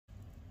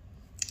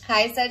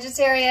Hi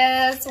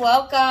Sagittarius,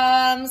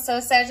 welcome. So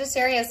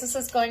Sagittarius, this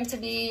is going to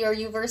be your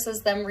you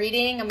versus them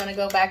reading. I'm going to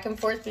go back and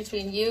forth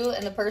between you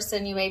and the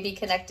person you may be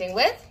connecting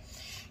with.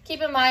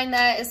 Keep in mind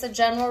that it's a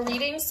general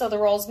reading, so the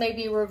roles may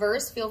be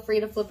reversed. Feel free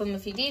to flip them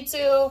if you need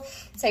to.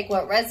 Take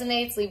what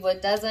resonates, leave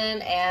what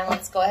doesn't, and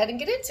let's go ahead and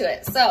get into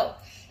it. So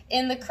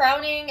in the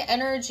crowning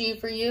energy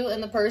for you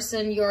and the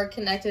person you're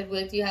connected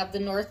with, you have the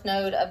North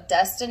Node of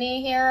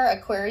Destiny here,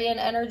 Aquarian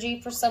energy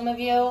for some of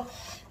you.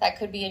 That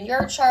could be in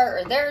your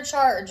chart or their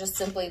chart or just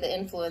simply the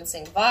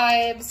influencing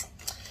vibes.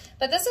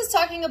 But this is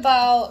talking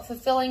about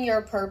fulfilling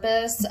your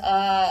purpose,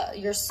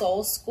 your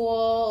soul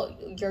school,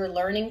 your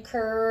learning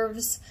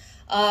curves,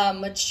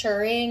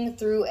 maturing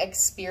through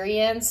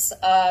experience,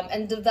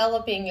 and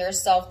developing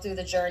yourself through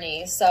the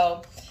journey.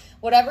 So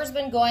whatever's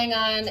been going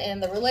on in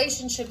the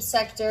relationship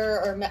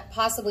sector or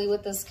possibly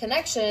with this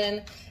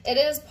connection, it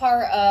is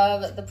part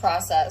of the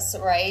process,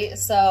 right?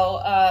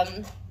 So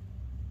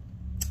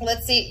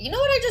let's see. You know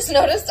what I just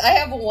noticed? I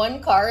have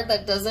one card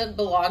that doesn't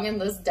belong in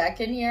this deck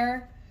in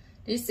here.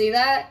 Do you see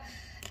that?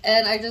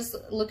 And I just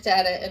looked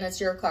at it and it's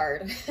your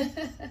card.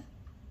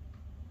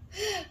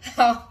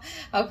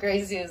 How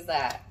crazy is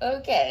that?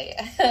 Okay.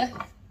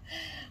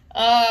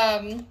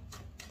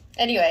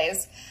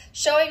 Anyways,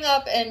 showing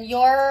up in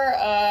your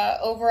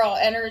overall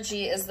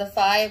energy is the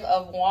Five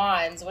of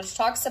Wands, which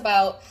talks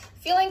about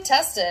feeling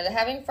tested,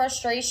 having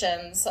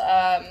frustrations,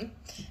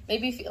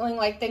 maybe feeling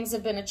like things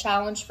have been a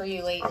challenge for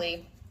you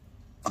lately.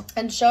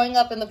 And showing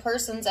up in the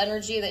person's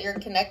energy that you're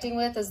connecting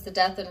with is the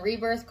Death and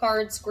Rebirth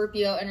card,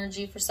 Scorpio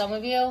energy for some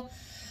of you.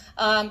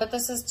 But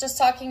this is just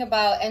talking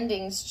about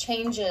endings,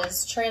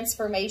 changes,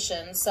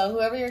 transformations. So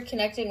whoever you're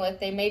connecting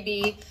with, they may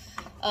be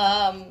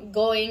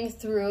going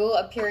through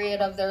a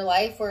period of their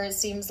life where it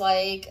seems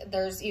like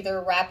there's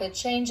either rapid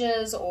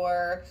changes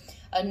or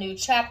a new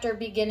chapter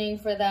beginning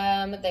for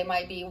them. They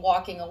might be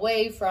walking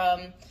away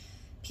from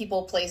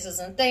people, places,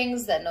 and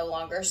things that no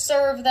longer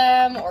serve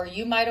them, or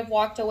you might have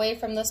walked away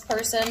from this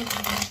person.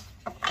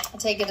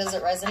 Take it as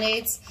it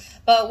resonates.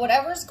 But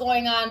whatever's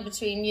going on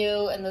between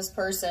you and this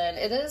person,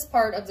 it is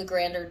part of the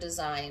grander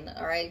design,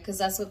 all right? Because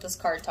that's what this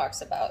card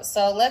talks about.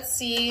 So let's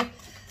see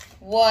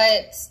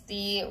what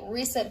the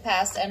recent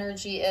past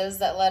energy is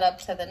that led up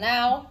to the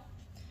now.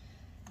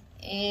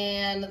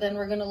 And then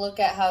we're going to look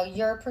at how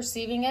you're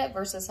perceiving it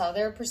versus how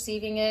they're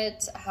perceiving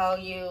it, how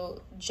you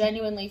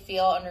genuinely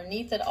feel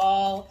underneath it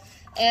all,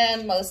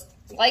 and most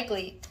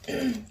likely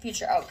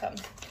future outcome.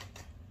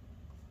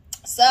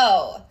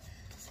 So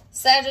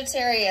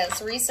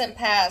Sagittarius, recent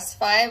past,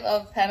 Five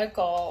of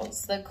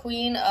Pentacles, the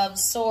Queen of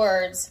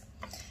Swords,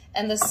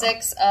 and the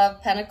Six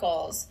of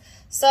Pentacles.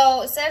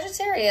 So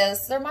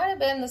Sagittarius, there might have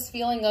been this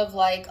feeling of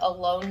like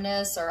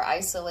aloneness or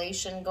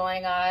isolation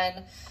going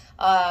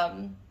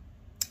on,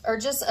 or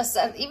just a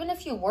sense, even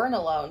if you weren't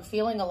alone,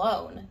 feeling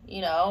alone, you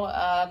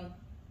know.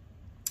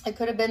 It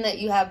could have been that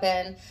you have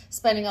been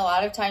spending a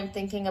lot of time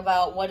thinking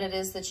about what it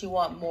is that you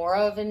want more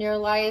of in your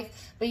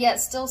life, but yet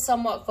still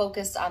somewhat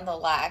focused on the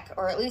lack,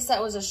 or at least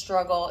that was a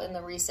struggle in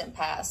the recent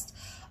past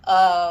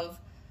of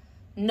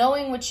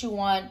knowing what you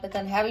want, but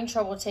then having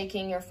trouble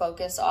taking your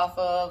focus off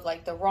of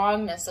like the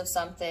wrongness of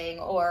something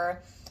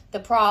or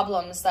the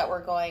problems that were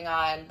going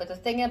on. But the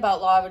thing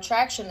about law of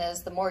attraction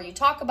is the more you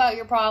talk about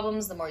your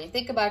problems, the more you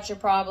think about your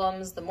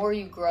problems, the more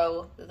you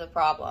grow the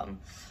problem,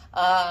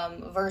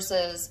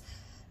 versus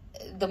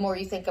the more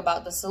you think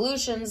about the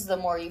solutions, the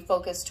more you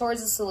focus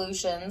towards the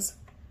solutions,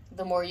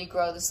 the more you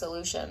grow the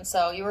solution.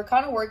 So you were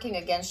kind of working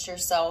against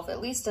yourself, at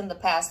least in the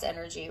past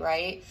energy,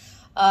 right?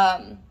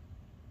 And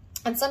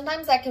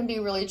sometimes that can be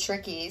really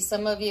tricky.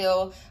 Some of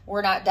you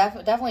were not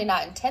definitely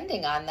not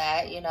intending on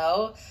that, you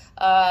know,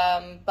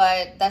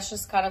 but that's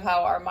just kind of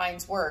how our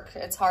minds work.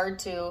 It's hard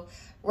to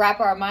wrap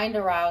our mind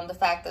around the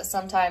fact that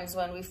sometimes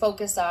when we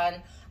focus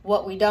on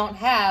what we don't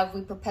have,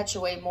 we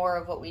perpetuate more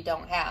of what we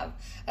don't have.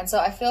 And so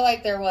I feel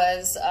like there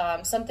was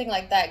something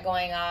like that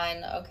going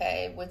on,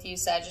 okay, with you,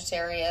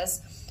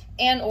 Sagittarius,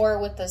 and or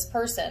with this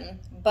person.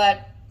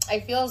 But I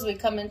feel as we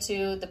come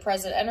into the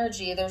present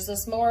energy, there's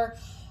this more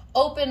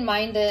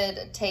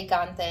open-minded take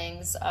on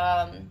things,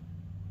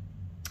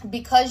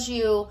 because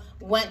you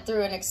went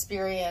through an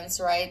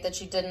experience, right,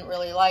 that you didn't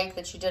really like,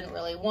 that you didn't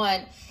really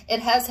want. It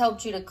has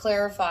helped you to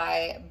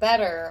clarify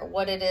better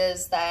what it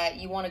is that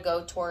you want to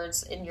go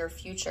towards in your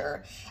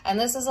future. And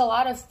this is a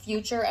lot of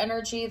future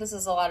energy. This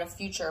is a lot of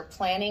future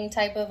planning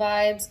type of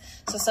vibes.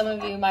 So some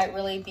of you might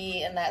really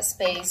be in that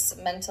space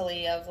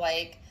mentally of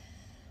like,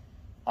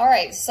 all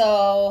right,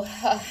 so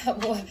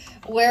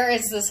where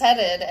is this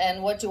headed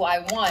and what do I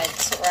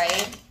want,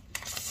 right?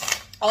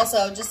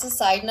 Also, just a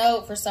side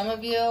note for some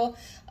of you,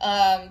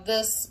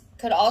 this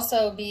could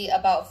also be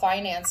about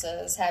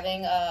finances,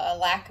 having a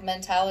lack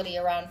mentality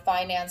around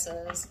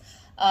finances,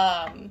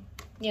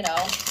 you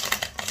know,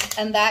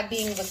 and that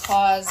being the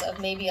cause of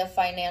maybe a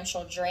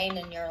financial drain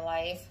in your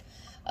life.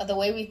 the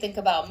way we think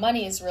about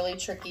money is really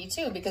tricky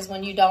too, because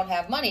when you don't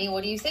have money,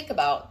 what do you think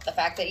about? The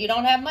fact that you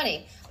don't have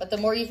money. But the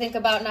more you think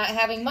about not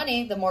having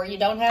money, the more you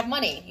don't have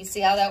money. You see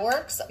how that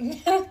works?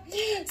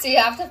 So you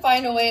have to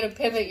find a way to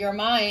pivot your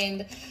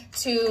mind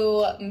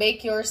to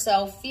make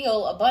yourself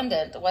feel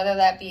abundant, whether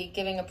that be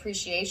giving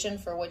appreciation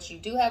for what you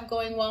do have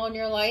going well in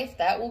your life.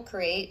 That will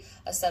create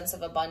a sense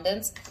of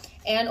abundance,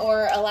 and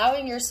or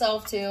allowing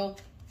yourself to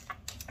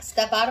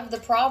step out of the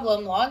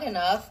problem long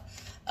enough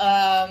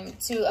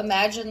to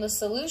imagine the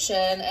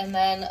solution, and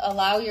then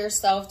allow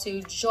yourself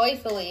to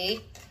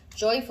joyfully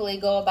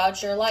go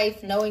about your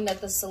life knowing that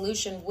the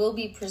solution will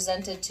be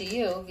presented to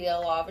you via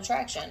law of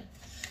attraction.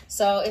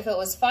 So if it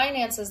was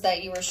finances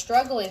that you were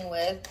struggling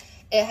with,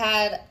 it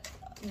had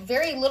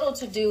very little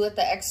to do with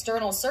the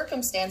external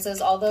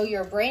circumstances, although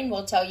your brain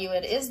will tell you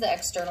it is the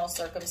external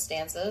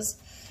circumstances.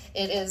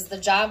 It is the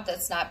job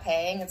that's not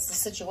paying, it's the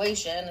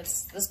situation,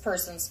 it's this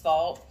person's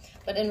fault.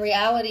 But in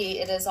reality,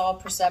 it is all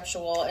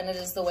perceptual, and it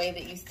is the way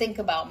that you think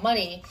about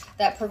money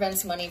that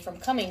prevents money from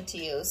coming to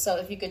you. So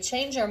if you could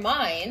change your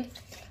mind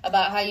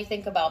about how you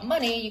think about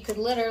money, you could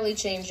literally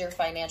change your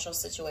financial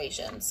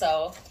situation.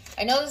 So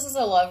I know this is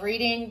a love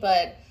reading,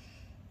 but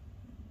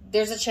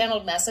there's a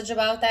channeled message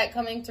about that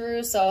coming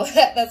through. So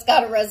that's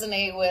got to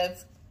resonate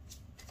with,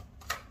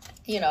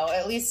 you know,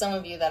 at least some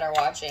of you that are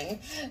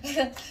watching.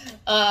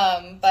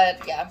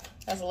 But yeah,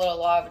 that's a little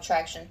law of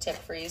attraction tip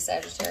for you,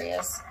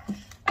 Sagittarius.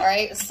 All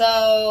right,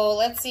 so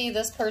let's see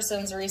this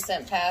person's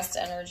recent past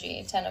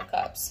energy. 10 of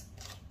Cups.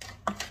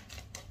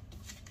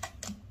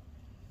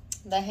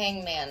 The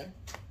Hangman.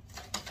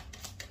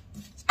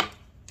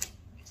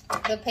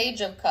 The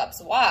Page of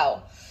Cups.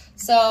 Wow.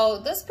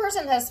 So this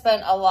person has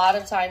spent a lot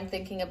of time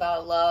thinking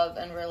about love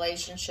and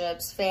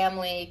relationships,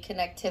 family,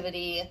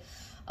 connectivity,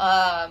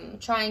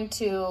 trying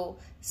to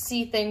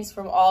see things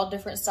from all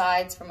different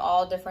sides, from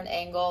all different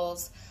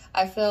angles.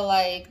 I feel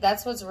like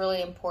that's what's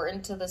really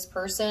important to this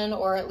person,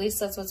 or at least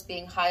that's what's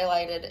being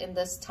highlighted in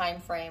this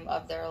time frame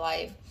of their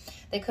life.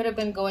 They could have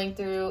been going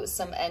through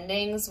some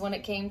endings when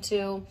it came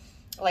to,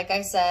 like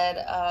I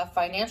said,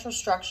 financial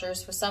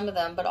structures for some of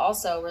them, but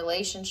also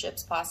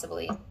relationships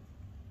possibly.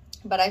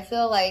 But I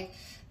feel like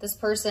this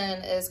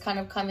person is kind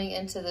of coming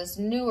into this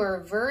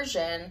newer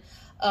version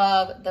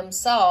of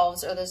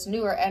themselves, or this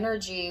newer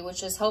energy,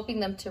 which is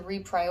helping them to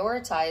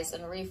reprioritize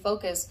and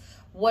refocus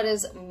what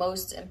is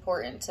most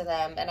important to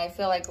them. And I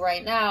feel like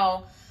right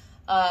now,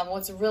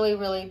 what's really,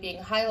 really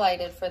being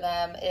highlighted for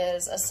them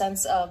is a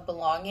sense of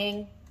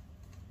belonging,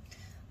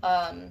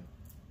 a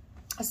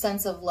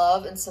sense of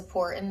love and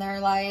support in their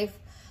life,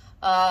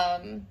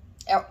 and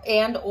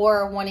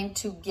or wanting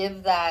to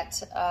give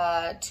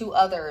that to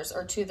others,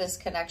 or to this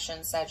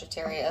connection,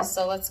 Sagittarius.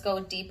 So let's go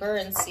deeper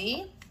and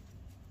see.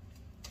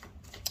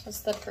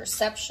 What's the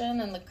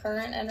perception and the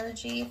current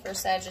energy for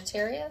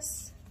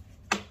Sagittarius?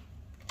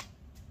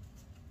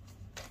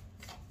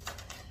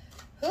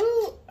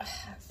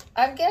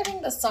 I'm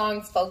getting the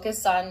song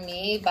Focus on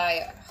Me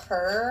by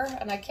Her,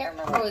 and I can't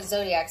remember what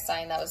zodiac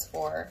sign that was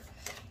for.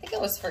 I think it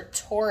was for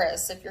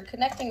Taurus. If you're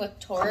connecting with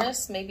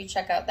Taurus, maybe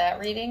check out that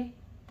reading.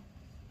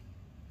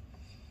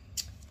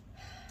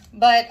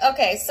 But,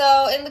 okay,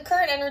 so in the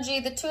current energy,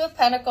 the Two of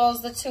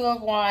Pentacles, the Two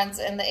of Wands,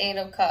 and the Eight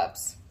of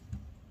Cups.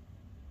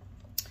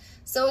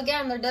 So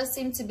again, there does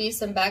seem to be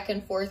some back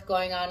and forth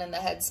going on in the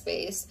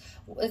headspace.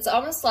 It's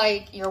almost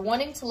like you're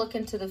wanting to look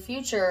into the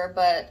future,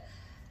 but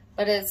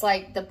it's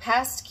like the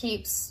past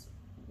keeps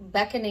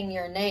beckoning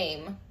your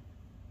name.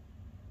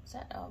 Is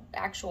that an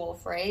actual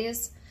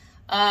phrase?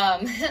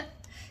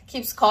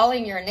 Keeps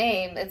calling your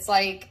name. It's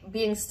like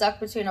being stuck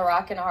between a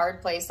rock and a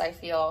hard place, I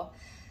feel.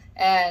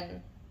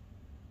 And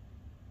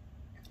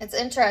it's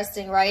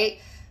interesting, right?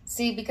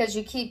 See, because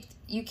you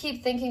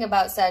keep thinking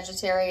about,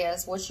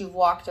 Sagittarius, what you've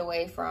walked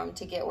away from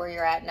to get where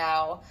you're at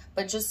now.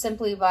 But just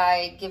simply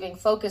by giving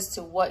focus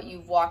to what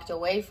you've walked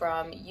away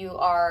from, you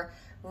are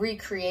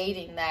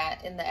recreating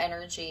that in the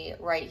energy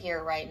right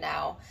here, right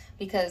now.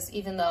 Because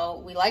even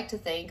though we like to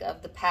think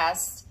of the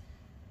past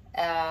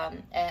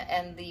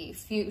and the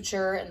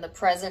future and the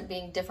present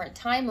being different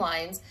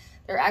timelines,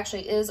 there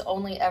actually is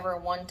only ever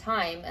one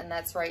time, and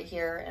that's right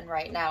here and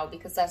right now,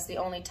 because that's the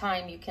only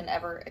time you can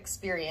ever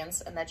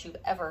experience and that you've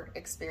ever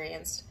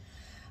experienced.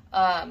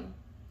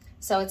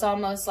 So it's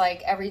almost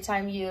like every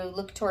time you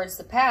look towards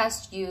the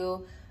past,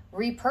 you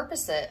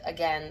repurpose it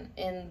again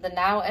in the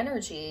now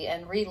energy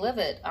and relive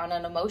it on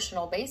an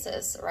emotional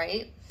basis,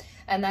 right?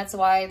 And that's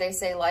why they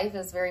say life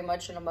is very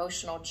much an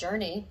emotional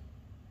journey,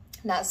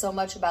 not so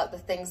much about the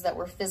things that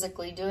we're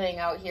physically doing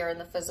out here in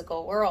the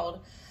physical world,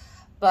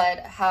 but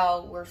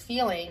how we're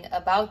feeling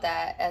about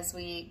that as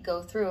we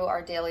go through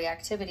our daily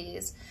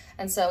activities.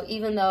 And so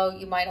even though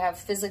you might have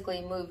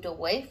physically moved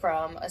away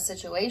from a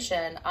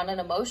situation, on an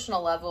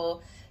emotional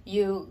level,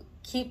 you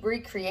keep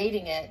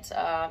recreating it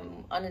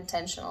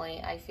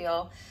unintentionally, I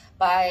feel,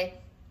 by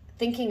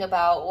thinking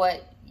about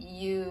what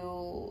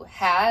you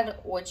had,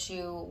 what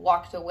you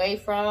walked away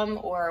from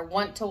or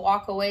want to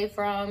walk away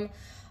from.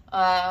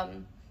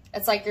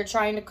 It's like you're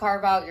trying to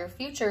carve out your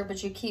future,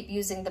 but you keep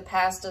using the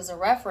past as a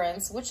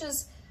reference, which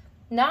is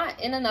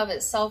not in and of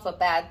itself a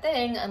bad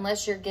thing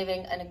unless you're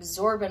giving an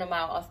exorbitant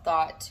amount of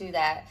thought to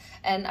that.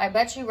 And I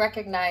bet you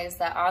recognize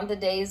that on the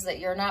days that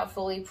you're not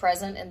fully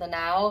present in the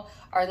now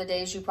are the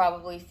days you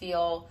probably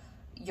feel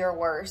your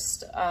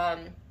worst,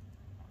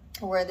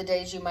 where the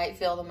days you might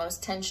feel the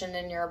most tension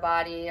in your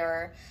body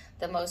or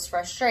the most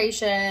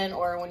frustration,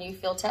 or when you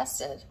feel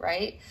tested,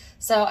 right?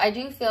 So I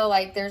do feel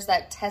like there's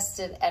that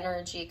tested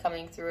energy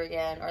coming through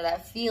again, or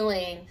that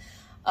feeling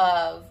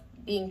of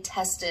being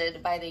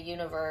tested by the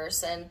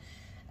universe.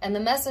 And the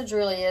message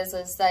really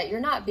is that you're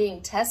not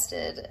being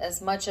tested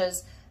as much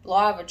as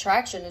law of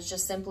attraction is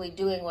just simply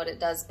doing what it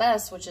does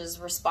best, which is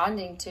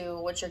responding to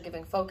what you're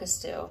giving focus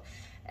to.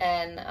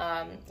 And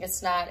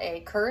it's not a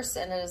curse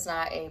and it is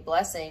not a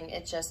blessing.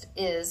 It just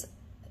is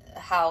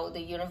how the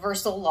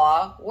universal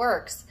law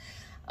works.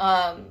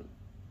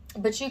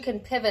 But you can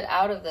pivot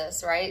out of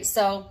this, right?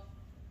 So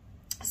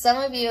some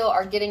of you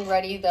are getting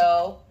ready,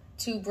 though,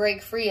 to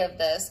break free of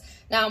this.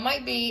 Now, it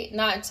might be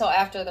not until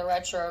after the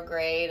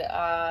retrograde,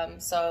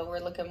 so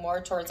we're looking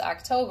more towards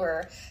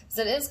October, because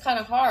it is kind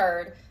of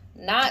hard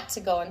not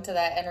to go into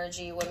that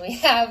energy when we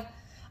have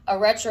a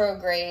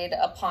retrograde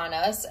upon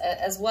us,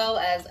 as well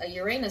as a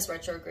Uranus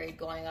retrograde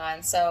going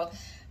on. So,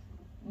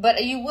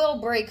 but you will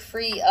break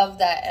free of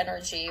that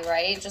energy,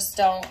 right? Just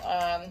don't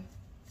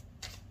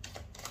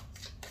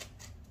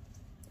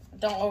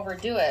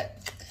overdo it.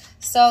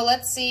 So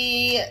let's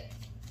see,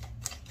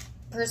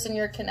 person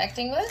you're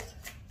connecting with.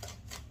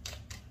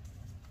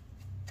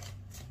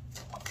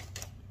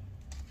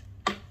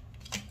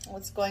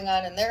 What's going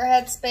on in their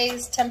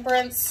headspace?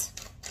 Temperance.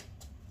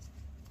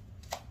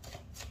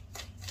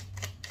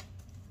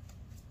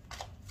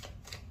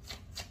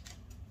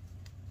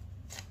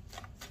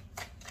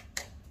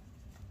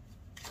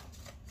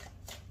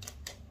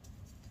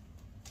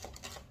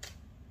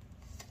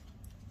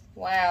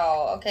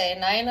 Wow. Okay.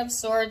 9 of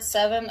Swords,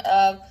 7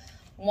 of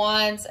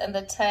Wands, and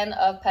the 10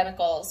 of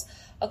Pentacles.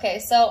 Okay.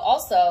 So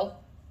also,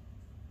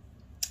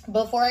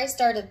 before I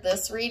started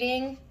this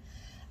reading,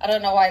 I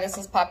don't know why this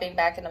is popping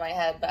back into my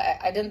head, but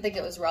I didn't think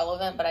it was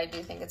relevant, but I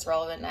do think it's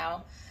relevant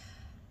now.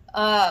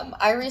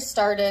 I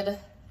restarted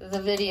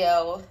the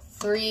video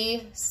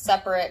 3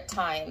 separate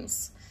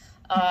times.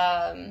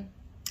 I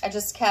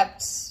just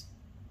kept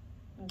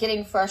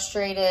getting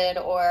frustrated,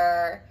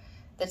 or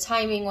the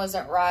timing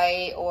wasn't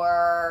right,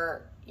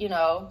 or, you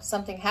know,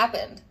 something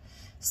happened.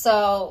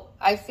 So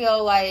I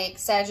feel like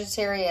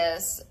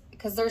Sagittarius,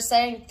 because they're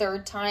saying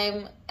 3rd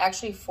time,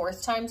 actually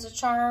 4th time's a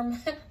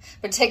charm,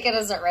 but take it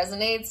as it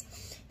resonates.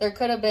 There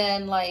could have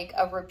been like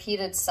a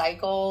repeated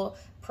cycle,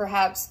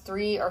 perhaps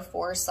 3 or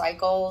 4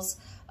 cycles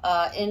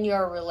in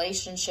your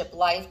relationship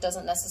life.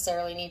 Doesn't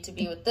necessarily need to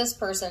be with this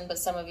person, but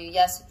some of you,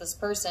 yes, with this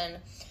person,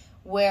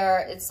 where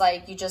it's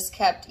like you just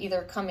kept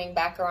either coming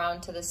back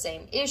around to the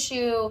same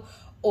issue,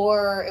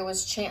 or it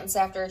was chance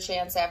after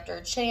chance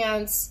after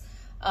chance,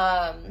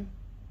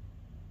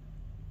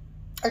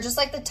 or just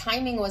like the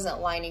timing wasn't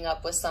lining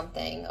up with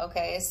something,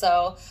 okay?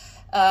 So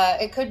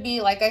it could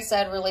be, like I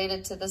said,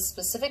 related to this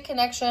specific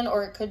connection,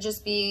 or it could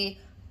just be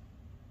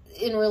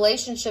in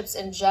relationships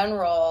in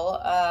general,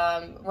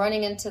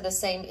 running into the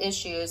same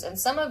issues. And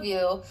some of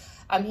you,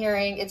 I'm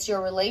hearing it's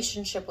your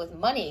relationship with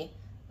money,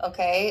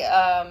 okay?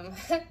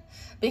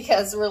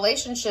 Because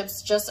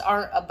relationships just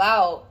aren't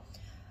about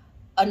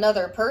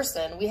another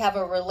person. We have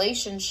a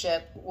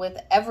relationship with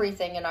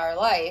everything in our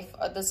life.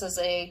 This is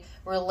a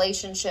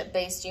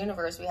relationship-based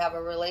universe. We have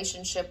a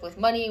relationship with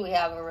money. We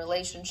have a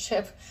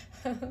relationship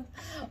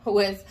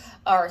with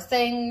our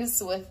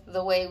things, with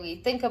the way we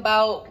think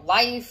about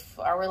life,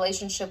 our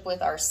relationship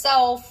with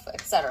ourself,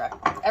 etc.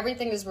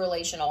 Everything is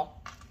relational.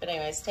 But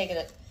anyways, take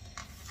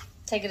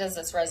it as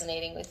it's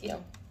resonating with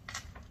you.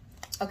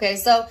 Okay,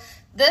 so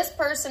this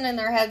person in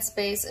their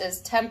headspace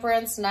is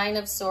Temperance, 9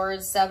 of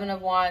Swords, 7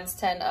 of Wands,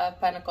 10 of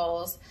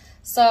Pentacles.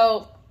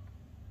 So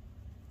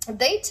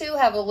they too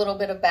have a little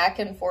bit of back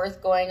and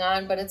forth going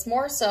on, but it's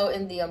more so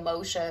in the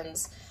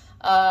emotions.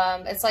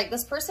 It's like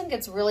this person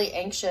gets really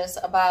anxious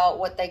about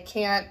what they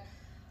can't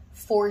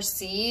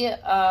foresee,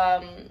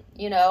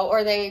 you know,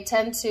 or they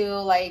tend to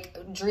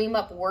like dream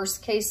up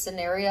worst case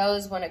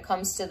scenarios when it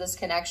comes to this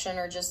connection,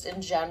 or just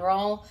in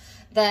general.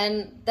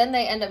 Then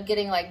they end up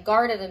getting like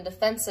guarded and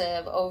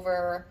defensive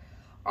over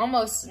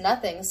almost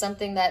nothing,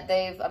 something that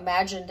they've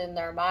imagined in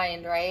their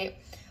mind, right?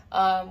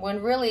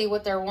 When really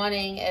what they're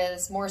wanting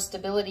is more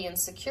stability and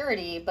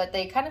security, but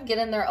they kind of get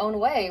in their own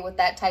way with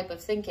that type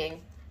of thinking.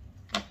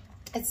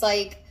 It's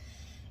like,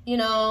 you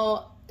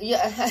know,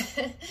 yeah,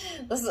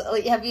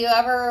 have you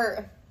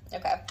ever,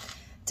 okay,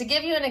 to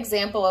give you an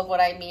example of what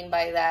I mean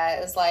by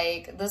that is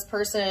like this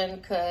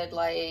person could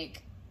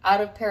like, out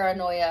of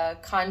paranoia,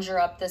 conjure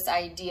up this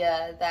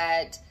idea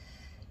that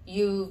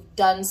you've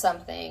done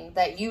something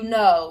that you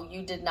know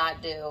you did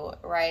not do,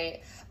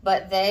 right?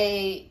 But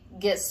they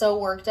get so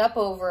worked up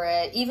over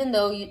it, even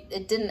though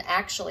it didn't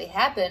actually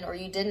happen or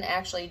you didn't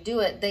actually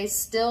do it, they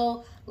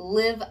still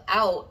live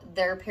out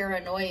their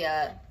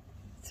paranoia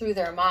through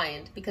their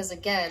mind. Because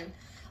again,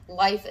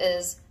 life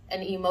is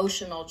an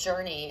emotional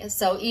journey.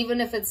 So even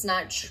if it's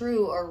not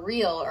true or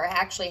real or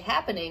actually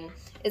happening,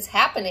 it's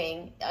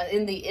happening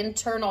in the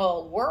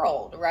internal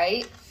world,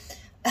 right?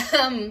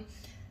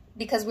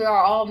 Because we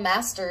are all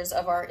masters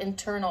of our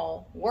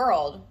internal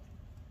world.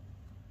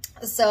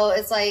 So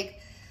it's like,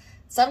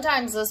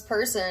 sometimes this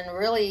person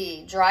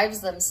really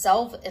drives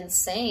themselves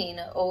insane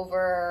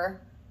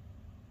over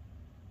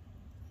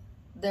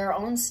their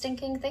own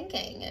stinking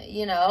thinking,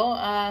 you know?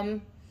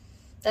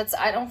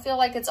 I don't feel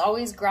like it's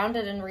always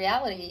grounded in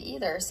reality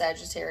either,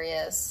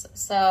 Sagittarius.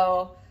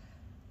 So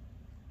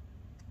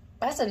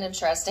that's an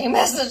interesting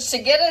message to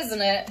get,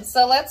 isn't it?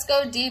 So let's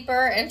go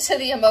deeper into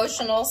the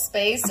emotional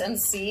space and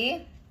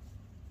see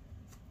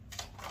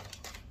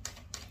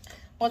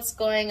what's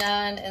going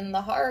on in the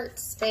heart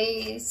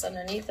space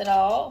underneath it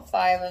all.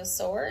 5 of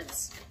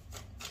Swords.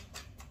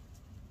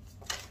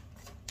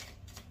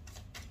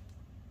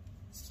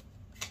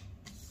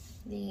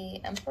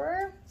 The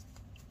Emperor.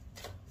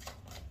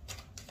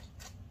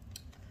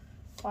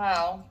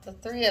 Wow, the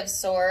 3 of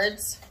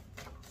Swords.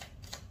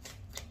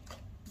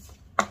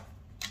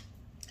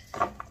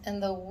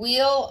 And the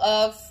Wheel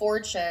of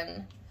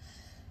Fortune.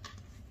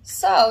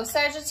 So,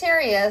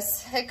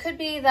 Sagittarius, it could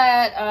be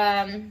that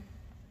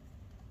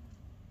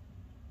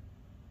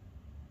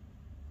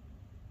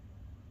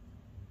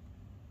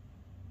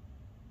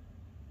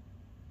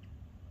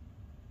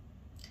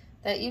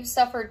that you've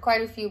suffered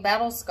quite a few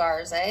battle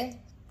scars, eh?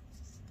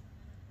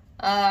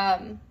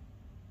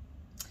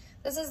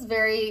 This is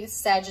very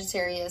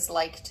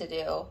Sagittarius-like to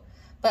do.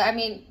 But, I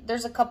mean,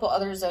 there's a couple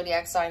other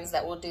zodiac signs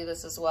that will do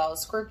this as well.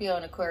 Scorpio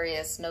and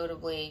Aquarius,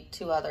 notably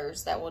 2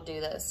 others that will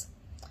do this.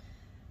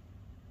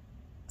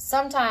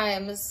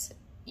 Sometimes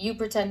you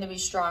pretend to be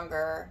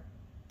stronger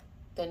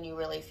than you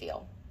really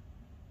feel.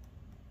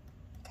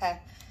 Okay?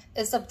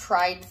 It's a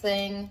pride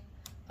thing.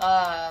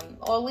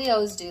 Well,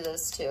 Leos do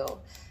this too.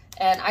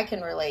 And I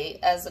can relate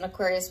as an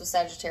Aquarius with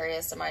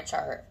Sagittarius in my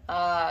chart.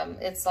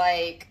 It's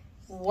like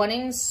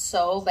wanting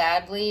so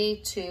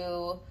badly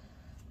to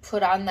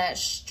put on that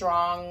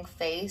strong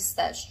face,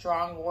 that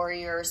strong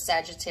warrior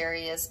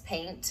Sagittarius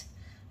paint,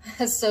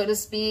 so to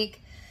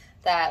speak,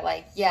 that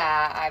like,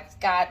 yeah, I've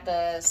got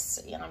this,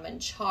 you know, I'm in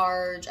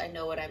charge, I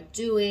know what I'm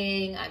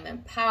doing, I'm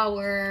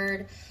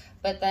empowered.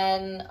 But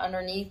then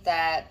underneath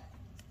that,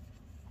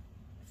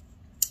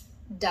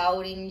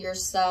 doubting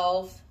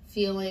yourself,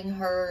 feeling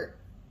hurt,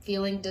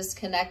 feeling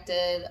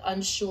disconnected,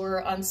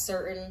 unsure,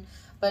 uncertain,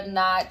 but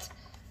not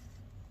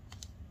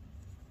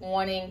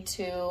wanting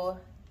to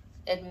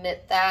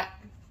admit that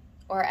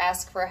or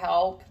ask for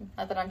help.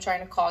 Not that I'm trying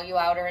to call you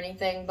out or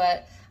anything,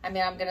 but I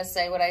mean, I'm going to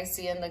say what I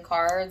see in the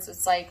cards.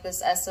 It's like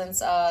this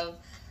essence of,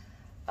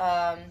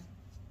 and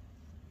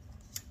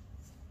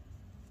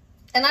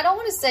I don't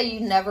want to say you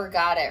never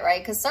got it,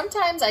 right? Because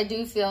sometimes I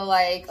do feel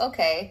like,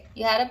 okay,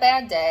 you had a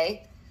bad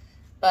day,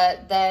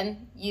 but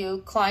then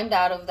you climbed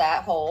out of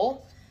that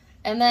hole.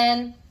 And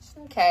then,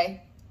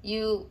 okay,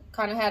 you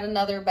kind of had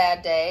another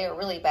bad day, a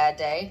really bad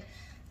day.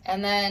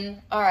 And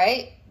then, all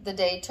right, the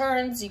day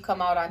turns, you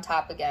come out on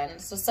top again.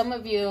 So some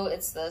of you,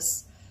 it's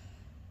this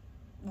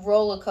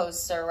roller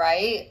coaster,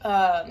 right?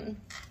 And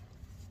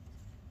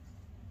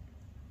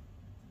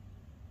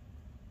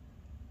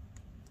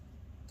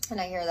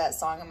I hear that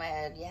song in my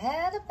head. You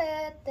had a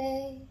bad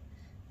day.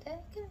 I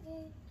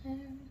don't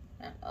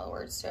know the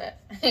words to it.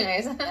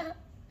 Anyways.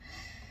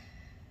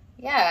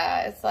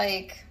 Yeah, it's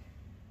like,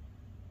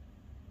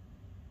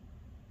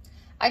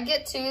 I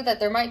get too that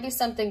there might be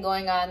something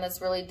going on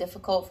that's really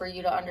difficult for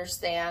you to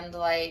understand,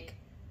 like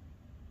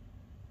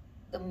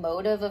the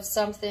motive of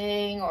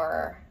something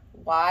or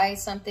why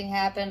something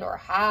happened or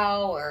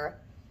how, or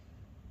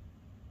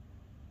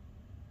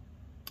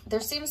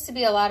there seems to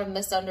be a lot of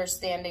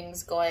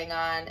misunderstandings going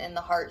on in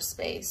the heart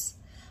space,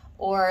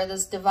 or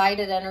this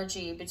divided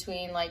energy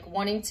between like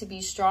wanting to be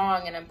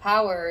strong and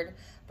empowered,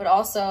 but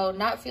also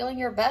not feeling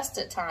your best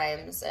at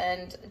times.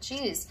 And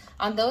geez,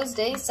 on those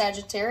days,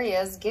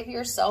 Sagittarius, give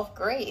yourself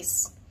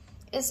grace.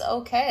 It's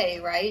okay,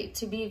 right,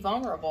 to be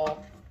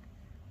vulnerable.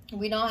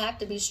 We don't have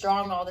to be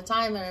strong all the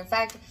time. And in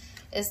fact,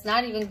 it's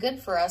not even good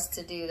for us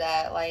to do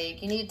that.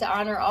 Like, you need to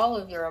honor all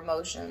of your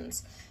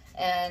emotions.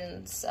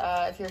 And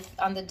if you're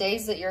on the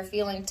days that you're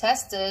feeling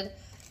tested,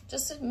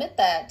 just admit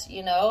that,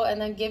 you know, and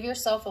then give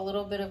yourself a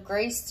little bit of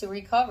grace to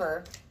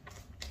recover.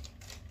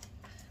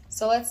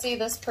 So let's see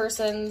this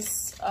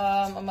person's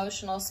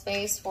emotional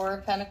space, 4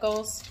 of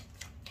Pentacles.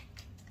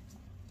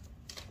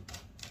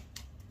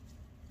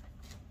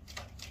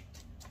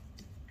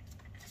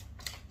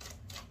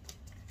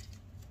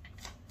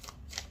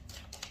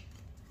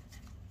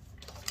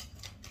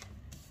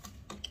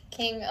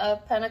 King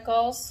of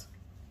Pentacles.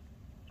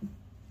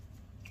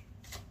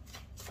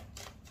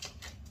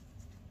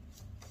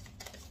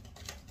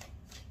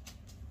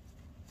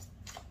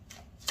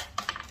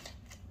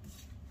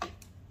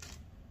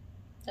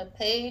 The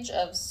Page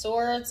of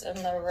Swords in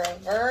the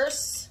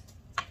reverse.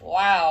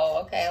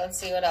 Wow. Okay, let's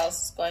see what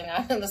else is going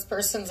on in this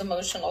person's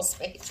emotional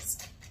space.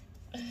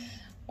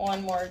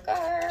 One more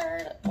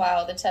card.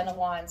 Wow, the 10 of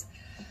Wands.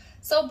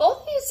 So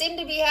both of you seem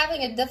to be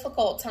having a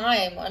difficult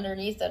time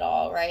underneath it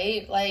all,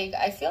 right? Like,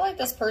 I feel like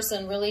this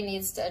person really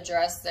needs to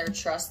address their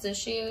trust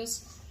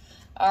issues.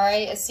 All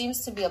right, it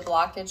seems to be a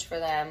blockage for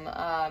them.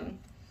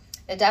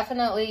 It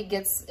definitely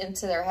gets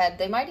into their head.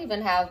 They might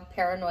even have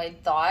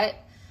paranoid thought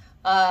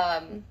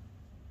and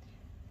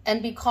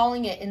be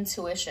calling it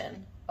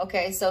intuition.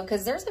 Okay, so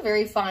because there's a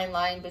very fine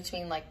line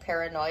between like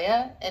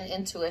paranoia and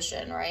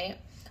intuition, right?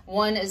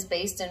 One is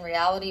based in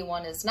reality,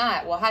 one is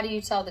not. Well, how do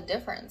you tell the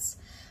difference?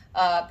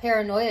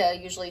 Paranoia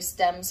usually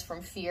stems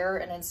from fear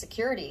and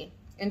insecurity.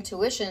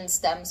 Intuition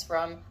stems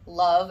from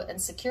love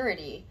and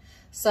security.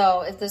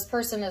 So if this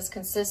person is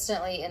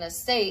consistently in a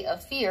state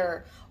of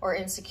fear or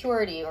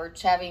insecurity or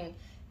having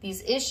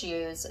these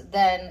issues,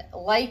 then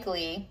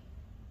likely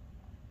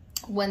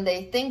when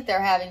they think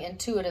they're having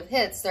intuitive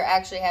hits, they're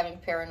actually having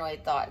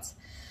paranoid thoughts.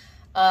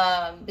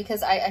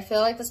 Because I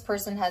feel like this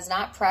person has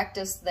not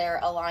practiced their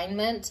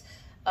alignment,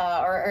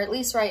 or at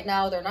least right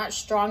now, they're not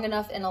strong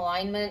enough in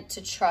alignment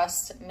to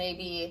trust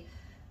maybe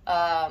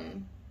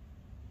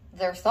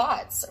their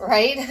thoughts,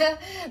 right?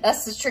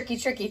 That's the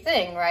tricky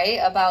thing, right?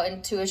 About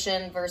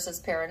intuition versus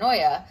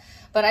paranoia.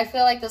 But I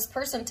feel like this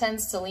person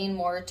tends to lean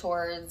more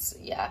towards,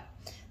 yeah,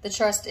 the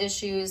trust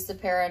issues, the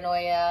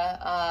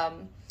paranoia.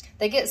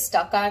 They get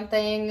stuck on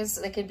things.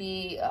 They could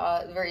be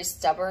very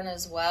stubborn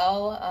as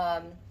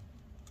well.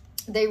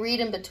 They read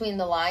in between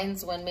the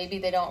lines when maybe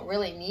they don't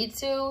really need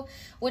to,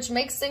 which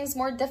makes things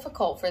more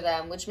difficult for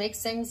them, which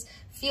makes things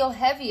feel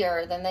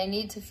heavier than they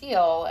need to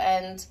feel,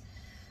 and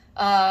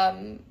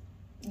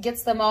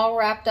gets them all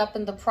wrapped up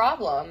in the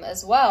problem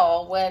as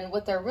well, when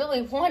what they're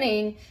really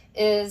wanting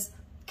is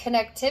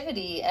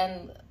connectivity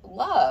and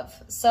love.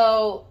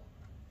 So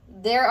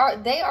they are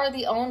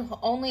the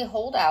only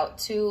holdout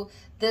to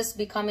this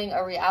becoming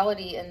a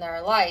reality in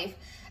their life.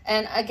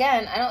 And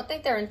again, I don't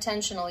think they're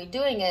intentionally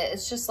doing it.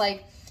 It's just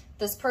like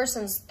this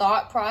person's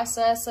thought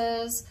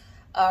processes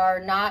are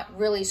not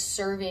really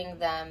serving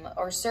them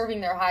or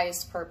serving their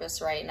highest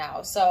purpose right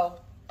now. So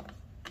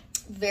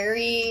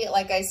very,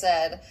 like I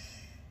said,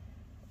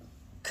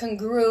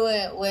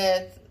 congruent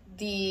with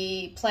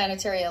the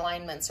planetary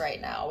alignments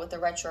right now with the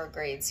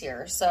retrogrades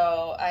here.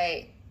 So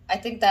I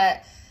think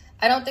that,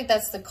 I don't think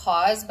that's the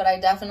cause, but I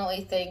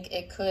definitely think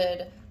it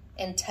could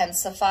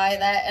intensify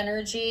that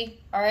energy.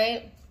 All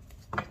right.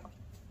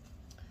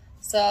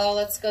 So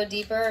let's go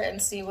deeper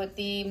and see what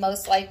the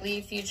most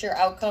likely future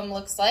outcome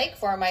looks like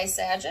for my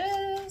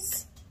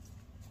Sagittarius.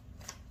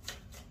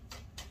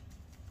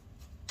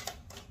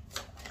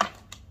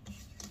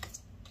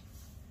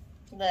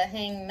 The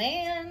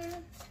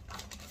Hangman,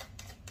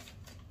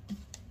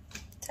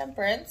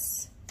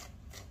 Temperance,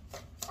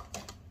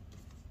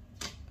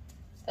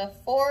 the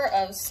Four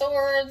of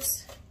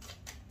Swords.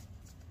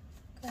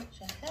 Got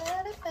you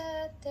had a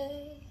bad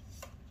day.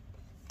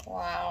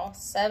 Wow,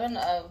 Seven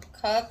of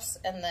Cups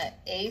and the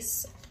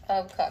Ace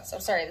of Cups. I'm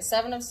sorry, the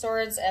Seven of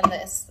Swords and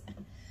this,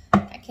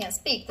 I can't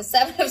speak, the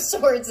Seven of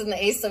Swords and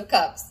the Ace of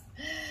Cups.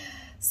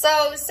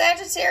 So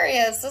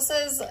Sagittarius, this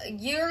is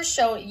you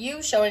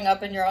showing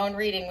up in your own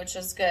reading, which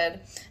is good.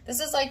 This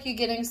is like you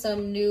getting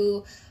some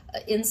new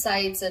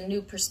insights and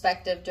new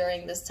perspective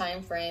during this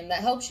time frame that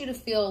helps you to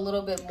feel a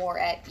little bit more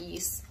at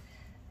ease.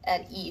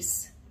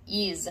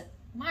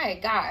 My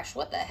gosh,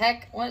 what the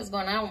heck? What is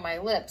going on with my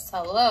lips?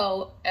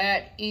 Hello,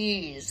 at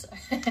ease.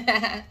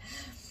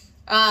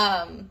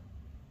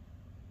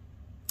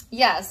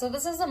 Yeah, so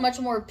this is a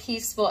much more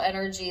peaceful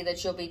energy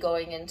that you'll be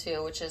going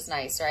into, which is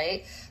nice,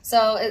 right?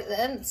 So,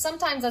 and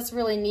sometimes that's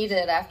really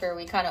needed after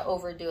we kind of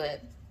overdo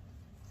it.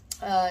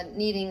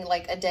 Needing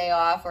like a day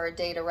off or a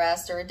day to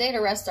rest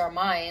our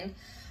mind.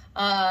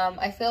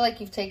 I feel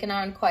like you've taken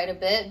on quite a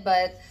bit,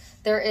 but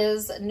there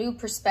is a new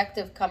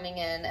perspective coming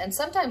in. And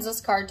sometimes this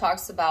card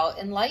talks about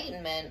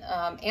enlightenment,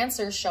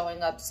 answers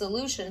showing up,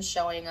 solutions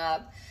showing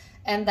up,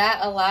 and that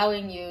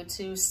allowing you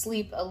to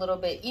sleep a little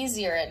bit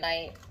easier at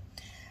night.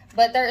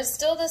 But there is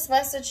still this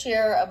message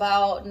here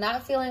about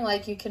not feeling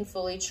like you can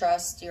fully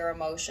trust your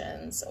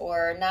emotions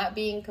or not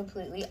being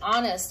completely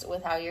honest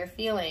with how you're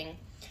feeling.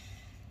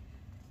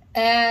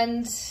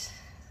 And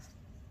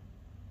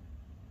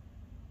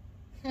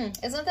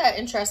isn't that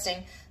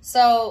interesting?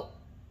 So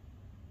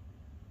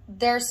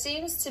there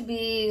seems to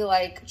be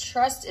like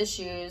trust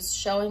issues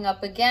showing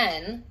up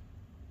again,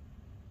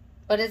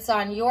 but it's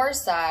on your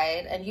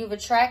side and you've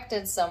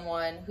attracted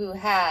someone who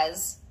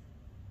has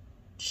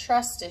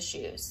trust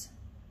issues.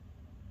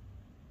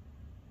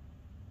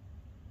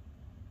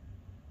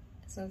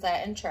 Isn't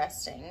that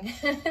interesting?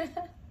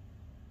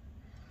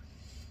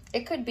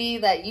 It could be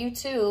that you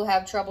too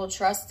have trouble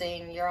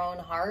trusting your own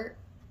heart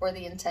or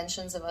the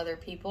intentions of other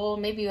people.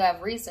 Maybe you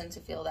have reason to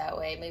feel that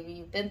way. Maybe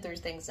you've been through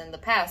things in the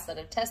past that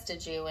have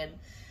tested you and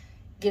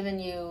given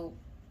you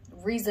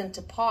reason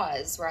to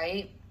pause,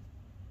 right?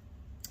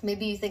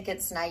 Maybe you think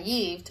it's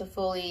naive to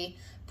fully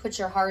put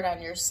your heart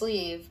on your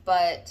sleeve,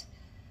 but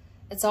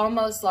it's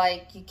almost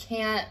like you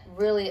can't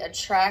really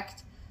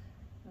attract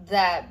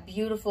that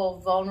beautiful,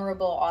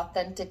 vulnerable,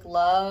 authentic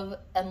love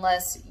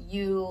unless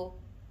you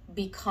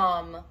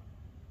become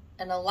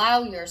and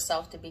allow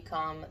yourself to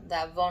become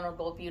that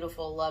vulnerable,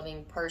 beautiful,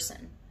 loving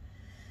person.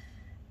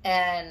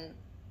 And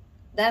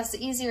that's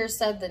easier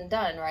said than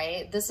done,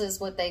 right? This is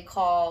what they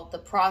call the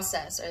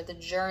process or the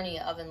journey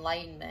of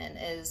enlightenment,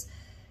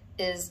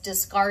 is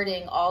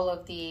discarding all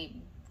of the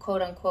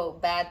quote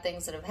unquote bad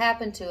things that have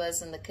happened to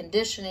us and the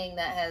conditioning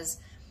that has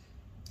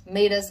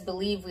made us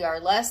believe we are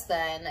less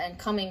than, and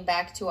coming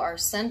back to our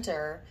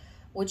center,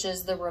 which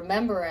is the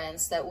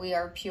remembrance that we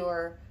are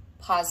pure,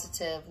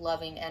 positive,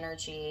 loving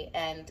energy,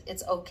 and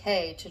it's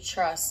okay to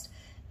trust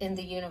in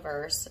the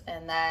universe,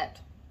 and that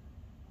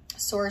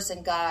Source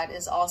and God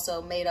is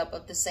also made up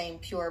of the same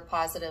pure,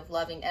 positive,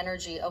 loving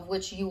energy of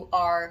which you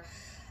are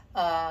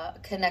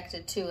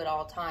connected to at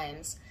all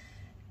times.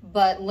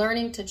 But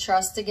learning to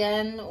trust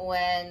again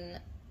when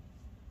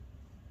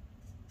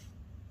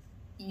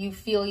you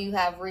feel you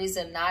have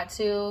reason not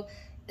to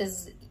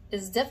is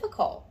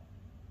difficult.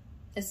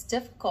 It's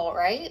difficult,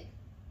 right?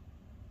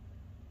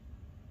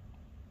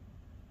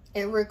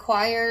 It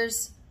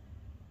requires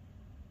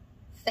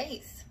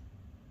faith.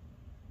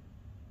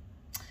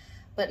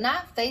 But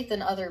not faith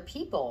in other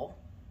people.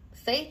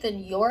 Faith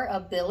in your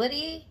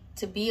ability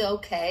to be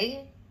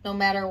okay no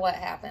matter what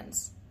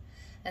happens.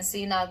 And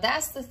see, now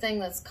that's the thing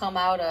that's come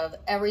out of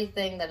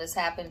everything that has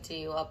happened to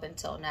you up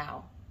until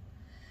now.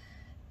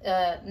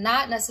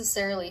 Not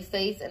necessarily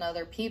faith in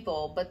other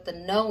people, but the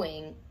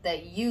knowing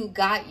that you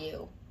got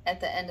you at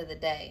the end of the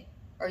day.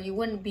 Or you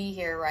wouldn't be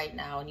here right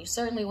now, and you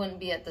certainly wouldn't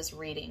be at this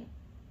reading.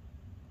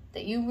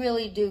 That you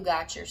really do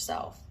got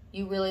yourself.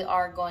 You really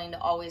are going to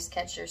always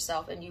catch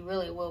yourself, and you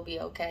really will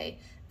be okay.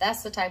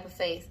 That's the type of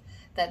faith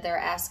that they're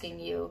asking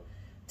you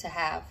to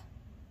have.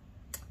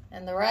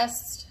 And the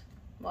rest,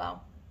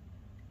 well,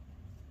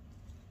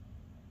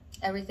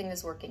 everything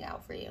is working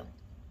out for you.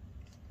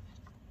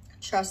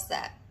 Trust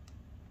that.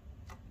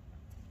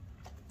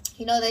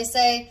 You know, they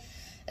say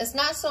it's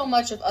not so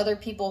much if other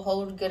people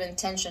hold good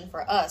intention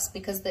for us,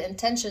 because the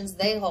intentions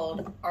they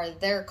hold are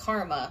their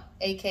karma,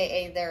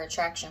 aka their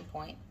attraction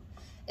point.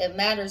 It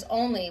matters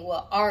only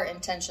what our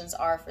intentions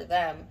are for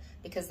them,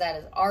 because that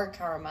is our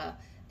karma,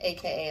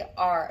 aka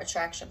our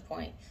attraction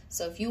point.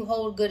 So if you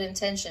hold good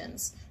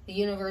intentions, the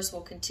universe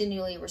will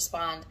continually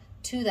respond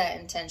to that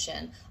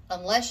intention,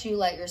 unless you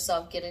let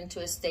yourself get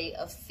into a state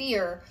of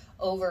fear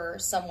over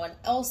someone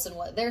else and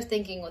what they're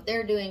thinking, what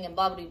they're doing, and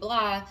blah, blah,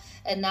 blah.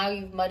 And now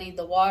you've muddied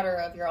the water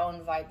of your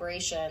own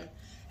vibration.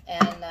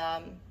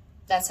 And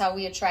that's how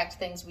we attract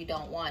things we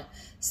don't want.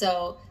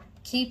 So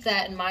keep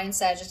that in mind,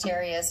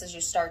 Sagittarius, as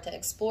you start to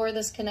explore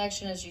this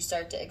connection, as you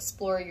start to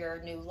explore your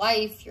new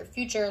life, your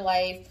future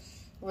life,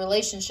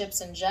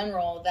 relationships in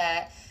general,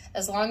 that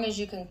as long as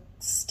you can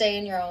stay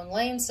in your own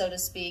lane, so to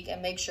speak,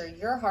 and make sure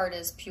your heart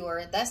is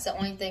pure, that's the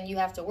only thing you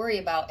have to worry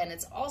about. And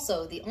it's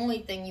also the only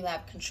thing you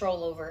have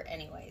control over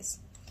anyways.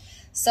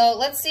 So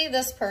let's see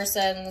this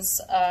person's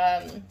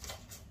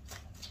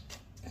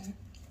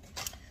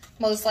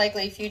most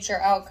likely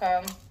future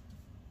outcome.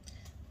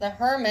 The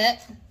Hermit.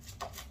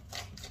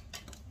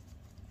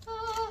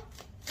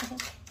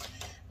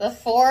 The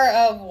Four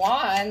of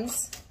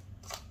Wands,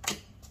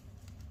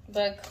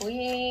 the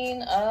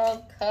Queen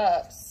of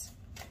Cups,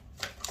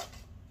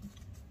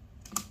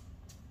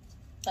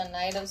 the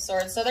Knight of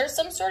Swords. So there's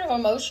some sort of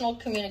emotional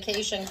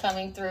communication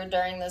coming through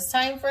during this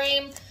time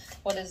frame.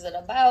 What is it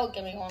about?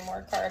 Give me one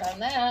more card on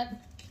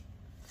that.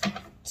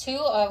 Two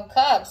of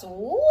Cups.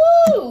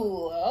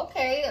 Woo!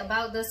 Okay,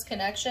 about this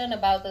connection,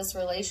 about this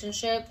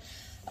relationship.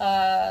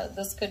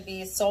 This could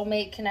be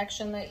soulmate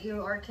connection that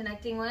you are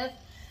connecting with.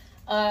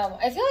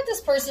 I feel like this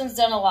person's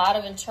done a lot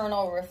of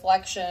internal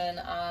reflection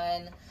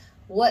on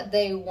what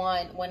they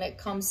want when it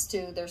comes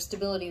to their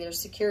stability, their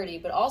security,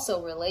 but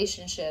also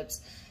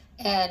relationships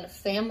and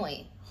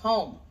family,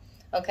 home,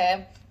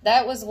 okay?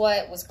 That was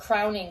what was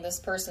crowning this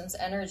person's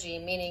energy,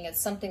 meaning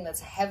it's something that's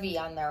heavy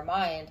on their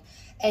mind,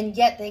 and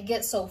yet they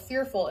get so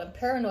fearful and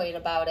paranoid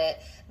about it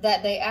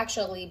that they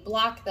actually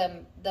block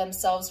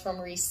themselves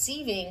from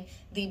receiving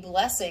the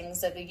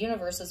blessings that the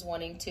universe is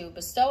wanting to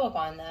bestow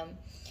upon them.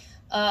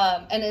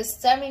 And it's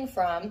stemming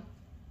from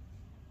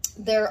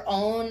their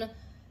own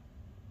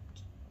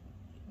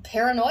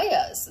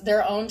paranoias,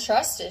 their own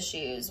trust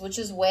issues, which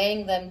is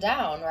weighing them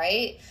down,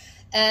 right?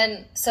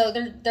 And so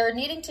they're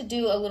needing to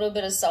do a little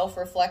bit of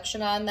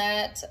self-reflection on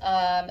that,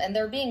 and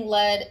they're being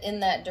led in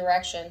that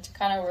direction to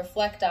kind of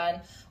reflect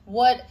on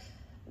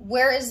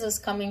where is this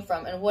coming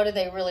from, and what do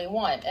they really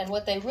want? And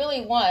what they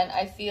really want,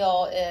 I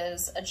feel,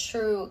 is a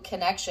true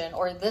connection,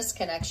 or this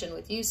connection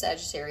with you,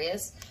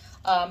 Sagittarius.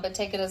 But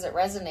take it as it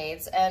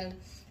resonates. And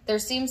there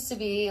seems to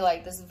be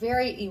like this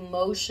very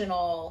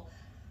emotional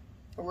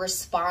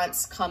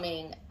response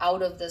coming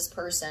out of this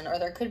person, or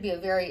there could be a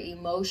very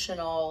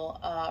emotional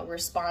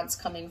response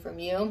coming from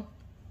you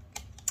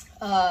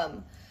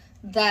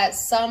that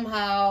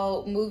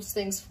somehow moves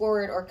things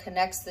forward or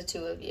connects the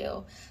two of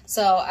you.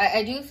 So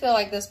I do feel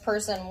like this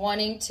person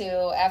wanting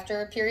to,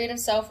 after a period of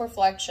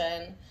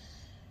self-reflection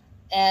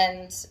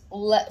and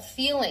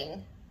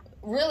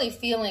really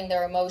feeling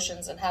their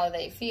emotions and how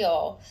they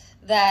feel,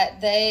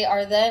 that they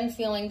are then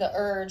feeling the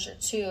urge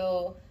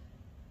to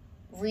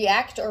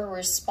react or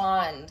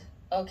respond,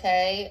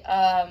 okay?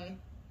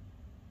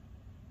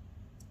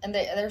 And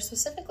they're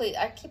specifically,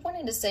 I keep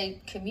wanting to say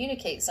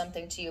communicate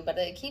something to you, but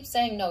it keeps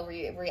saying no,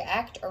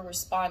 react or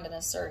respond in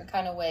a certain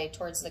kind of way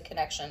towards the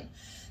connection.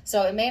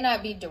 So it may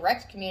not be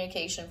direct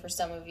communication for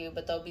some of you,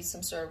 but there'll be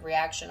some sort of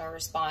reaction or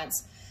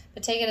response.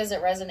 But take it as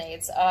it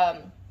resonates.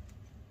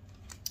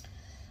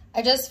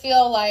 I just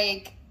feel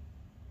like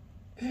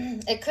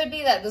it could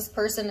be that this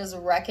person is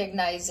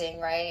recognizing,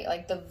 right,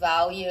 like the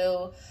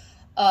value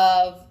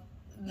of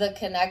the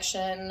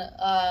connection.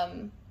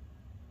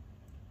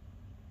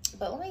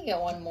 But let me get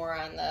one more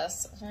on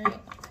this. All right.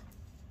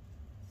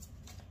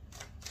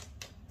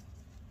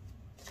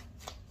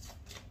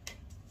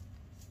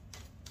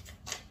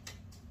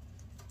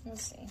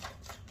 Let's see.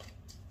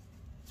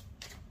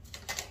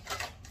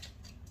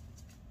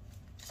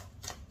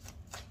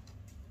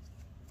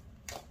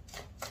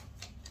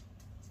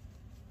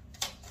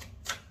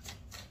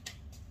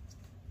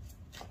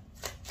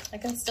 I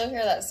can still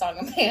hear that song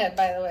in my head,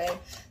 by the way.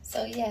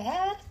 So you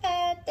had a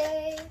bad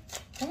day.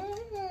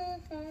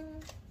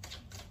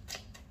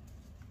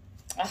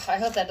 I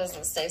hope that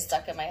doesn't stay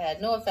stuck in my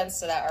head. No offense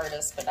to that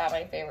artist, but not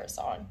my favorite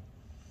song.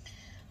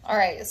 All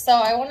right, so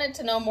I wanted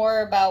to know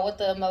more about what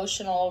the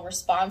emotional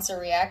response or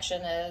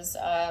reaction is.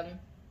 And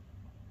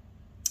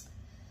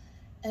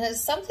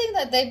it's something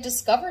that they've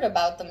discovered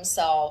about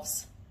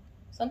themselves,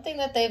 something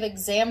that they've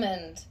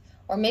examined,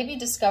 or maybe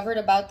discovered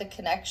about the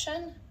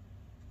connection.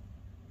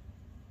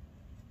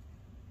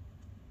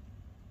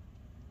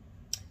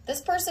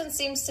 This person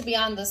seems to be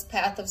on this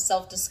path of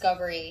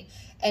self-discovery,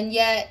 and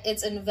yet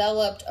it's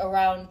enveloped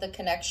around the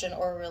connection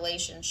or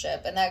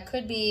relationship. And that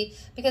could be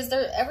because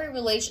every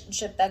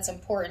relationship that's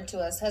important to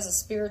us has a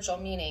spiritual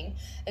meaning.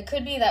 It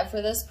could be that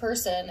for this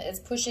person, it's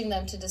pushing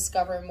them to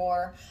discover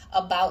more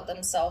about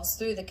themselves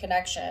through the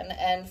connection.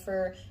 And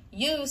for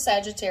you,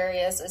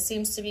 Sagittarius, it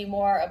seems to be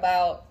more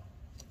about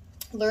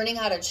learning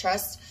how to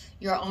trust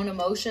your own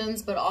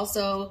emotions, but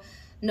also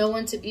know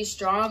when to be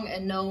strong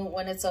and know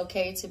when it's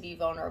okay to be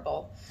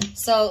vulnerable.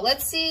 So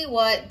let's see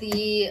what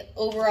the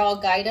overall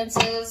guidance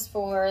is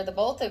for the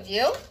both of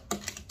you.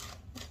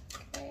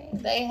 Okay,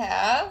 they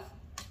have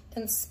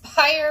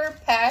inspire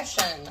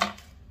passion.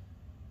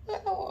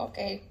 Oh,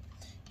 okay.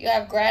 You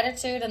have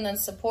gratitude and then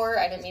support.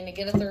 I didn't mean to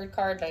get a third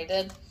card, but I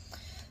did.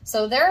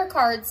 So their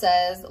card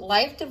says,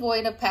 life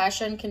devoid of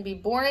passion can be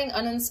boring,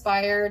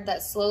 uninspired,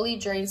 that slowly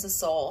drains the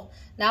soul.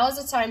 Now is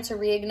the time to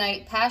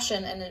reignite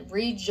passion and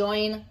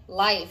rejoin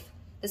life.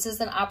 This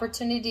is an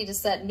opportunity to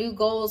set new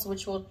goals,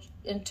 which will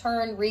in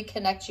turn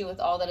reconnect you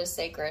with all that is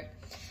sacred.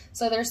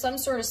 So there's some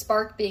sort of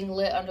spark being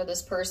lit under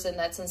this person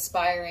that's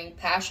inspiring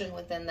passion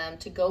within them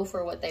to go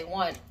for what they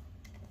want.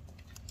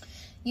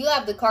 You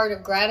have the card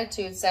of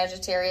gratitude,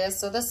 Sagittarius.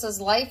 So this says,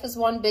 life is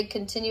one big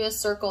continuous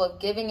circle of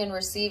giving and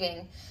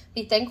receiving.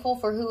 Be thankful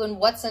for who and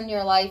what's in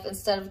your life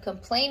instead of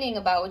complaining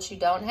about what you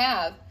don't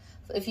have.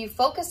 If you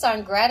focus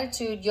on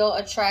gratitude, you'll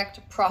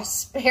attract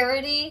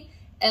prosperity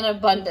and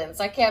abundance.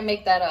 I can't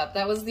make that up.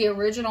 That was the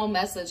original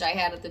message I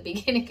had at the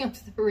beginning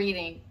of the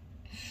reading.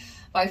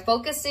 By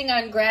focusing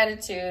on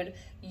gratitude,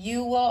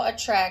 you will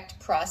attract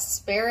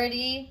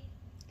prosperity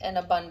and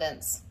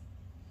abundance.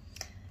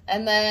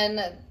 And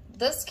then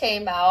this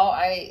came out,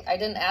 I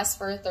didn't ask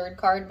for a third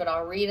card, but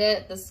I'll read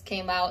it. This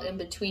came out in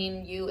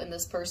between you and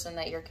this person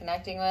that you're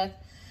connecting with.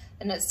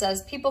 And it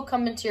says, people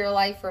come into your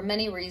life for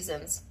many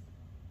reasons.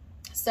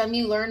 Some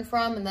you learn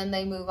from and then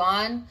they move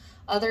on.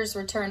 Others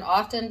return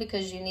often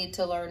because you need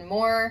to learn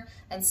more.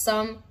 And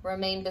some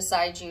remain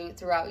beside you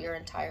throughout your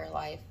entire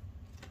life.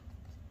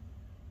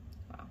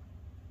 Wow.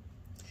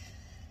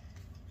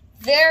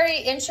 Very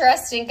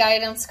interesting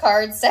guidance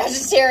card,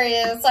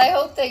 Sagittarius. I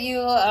hope that you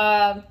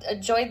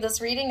enjoyed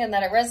this reading and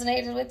that it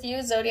resonated with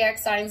you. Zodiac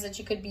signs that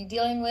you could be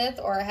dealing with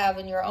or have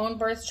in your own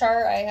birth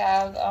chart. I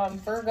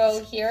have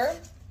Virgo here.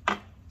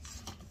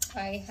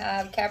 I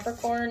have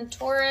Capricorn,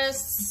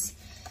 Taurus,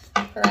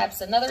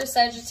 perhaps another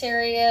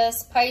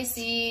Sagittarius,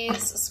 Pisces,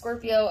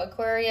 Scorpio,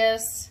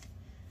 Aquarius,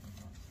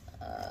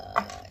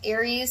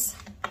 Aries.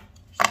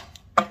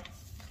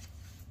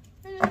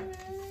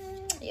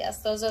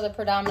 Yes, those are the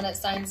predominant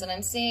signs that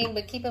I'm seeing,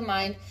 but keep in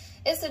mind,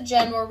 it's a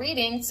general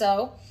reading,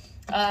 so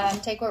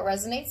take what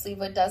resonates, leave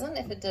what doesn't.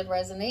 If it did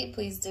resonate,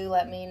 please do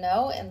let me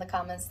know in the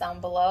comments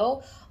down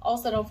below.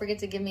 Also, don't forget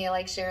to give me a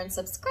like, share, and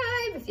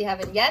subscribe if you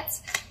haven't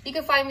yet. You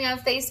can find me on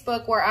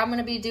Facebook, where I'm going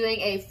to be doing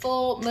a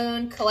full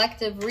moon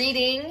collective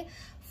reading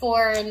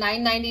for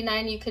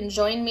 $9.99. You can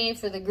join me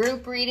for the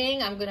group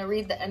reading. I'm going to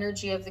read the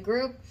energy of the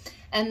group.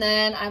 And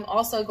then I'm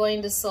also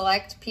going to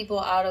select people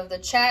out of the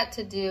chat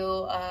to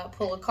do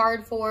pull a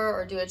card for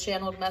or do a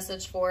channeled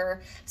message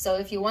for. So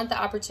if you want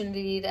the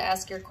opportunity to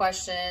ask your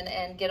question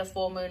and get a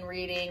full moon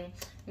reading,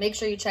 make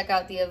sure you check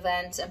out the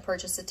event and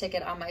purchase a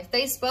ticket on my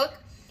Facebook.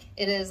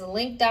 It is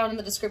linked down in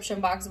the description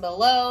box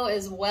below,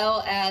 as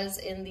well as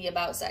in the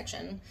About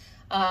section.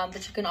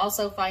 But you can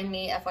also find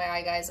me,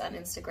 FYI guys, on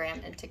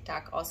Instagram and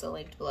TikTok, also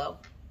linked below.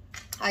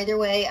 Either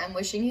way, I'm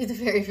wishing you the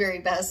very, very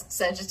best,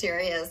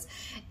 Sagittarius.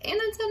 And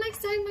until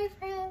next time, my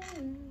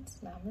friends,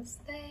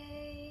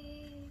 namaste.